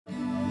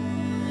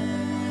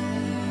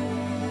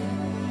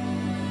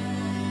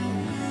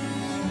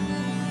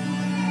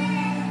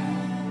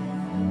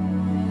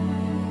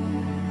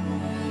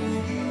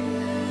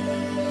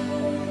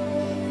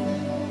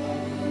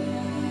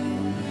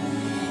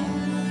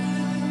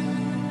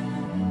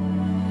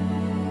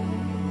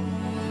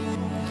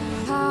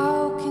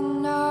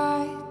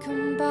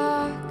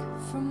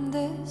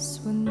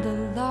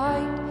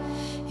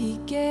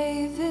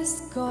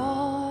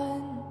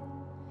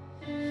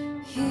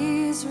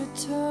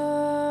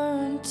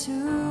turn to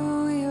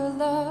your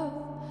love,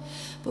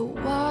 but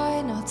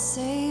why not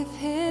save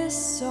his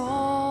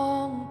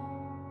song?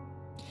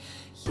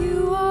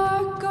 You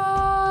are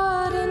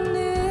God and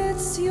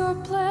it's your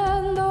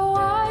plan, though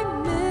I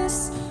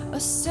miss a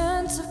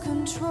sense of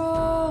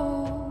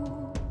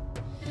control.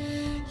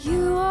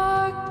 You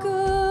are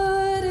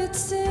good,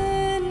 it's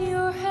in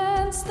your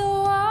hands,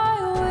 though I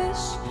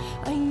wish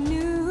I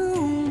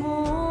knew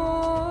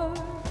more.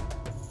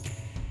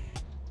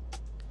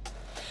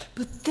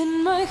 But then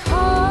my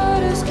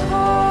heart is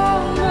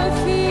calm, my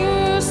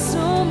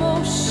fearsome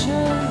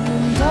ocean,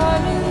 and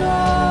I'm in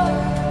awe,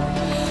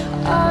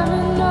 I'm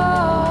in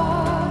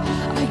awe.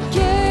 I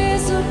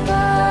gaze up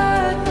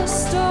at the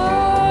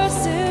stars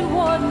in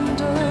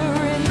wonder,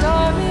 and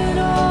I'm in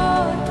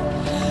awe,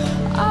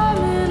 I'm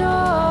in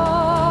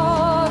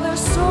awe.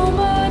 There's so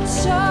much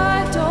I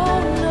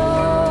don't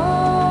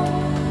know,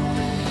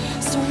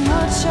 so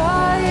much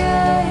I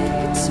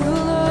ache to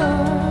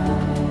learn,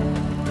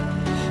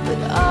 but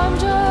I'm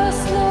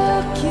just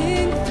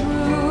looking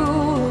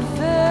through a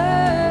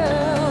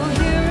veil.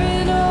 You're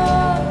in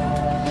awe,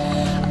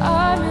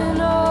 I'm in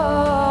awe.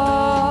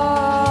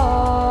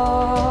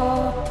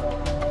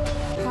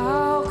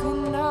 How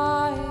can I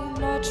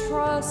not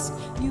trust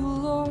you,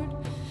 Lord?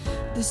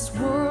 This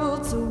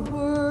world's a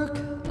work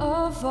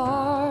of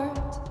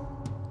art,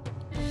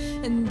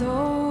 and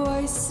though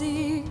I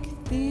seek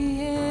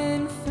the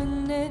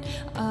infinite,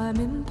 I'm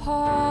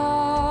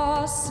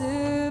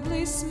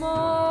impossibly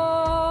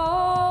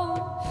small.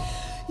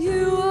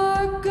 You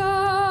are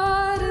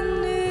God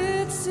and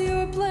it's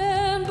your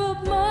plan,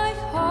 but my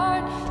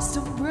heart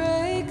still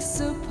breaks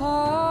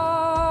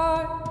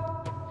apart.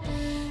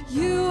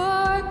 You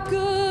are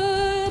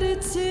good,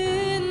 it's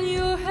in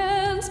your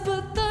hands,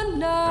 but the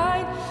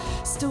night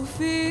still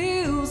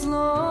feels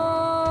long.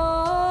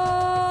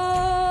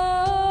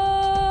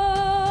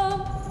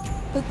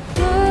 But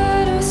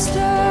then I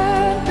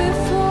stand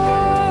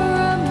before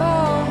a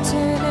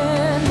mountain,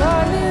 and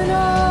I'm in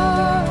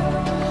awe,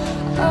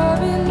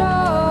 I'm in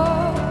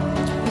awe.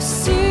 I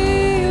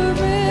see your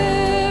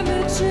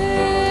image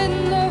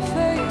in their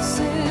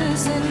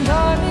faces, and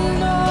I'm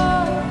in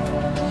awe,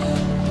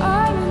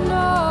 I'm in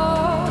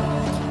awe.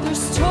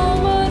 There's so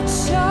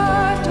much I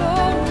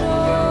don't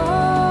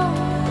know,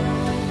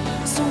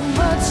 so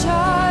much I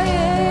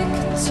ache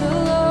to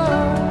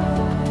learn,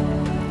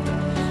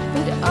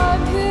 but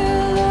I'm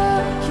here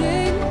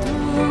looking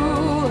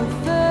through a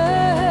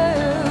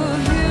veil.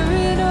 You're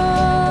in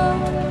awe,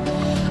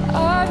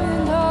 I'm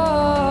in awe.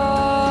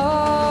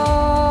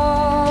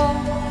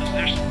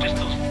 There's just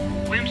those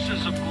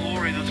glimpses of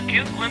glory, those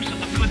glimpses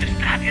of goodness.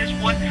 That is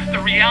what the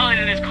reality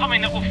that is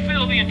coming, that will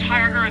fill the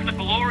entire earth. The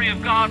glory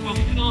of God will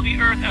fill the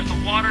earth as the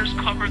waters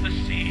cover the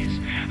seas.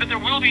 That there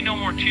will be no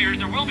more tears,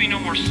 there will be no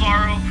more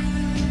sorrow.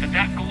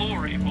 That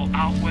glory will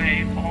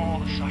outweigh all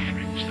the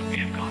sufferings that we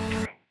have gone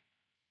through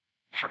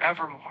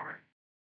forevermore.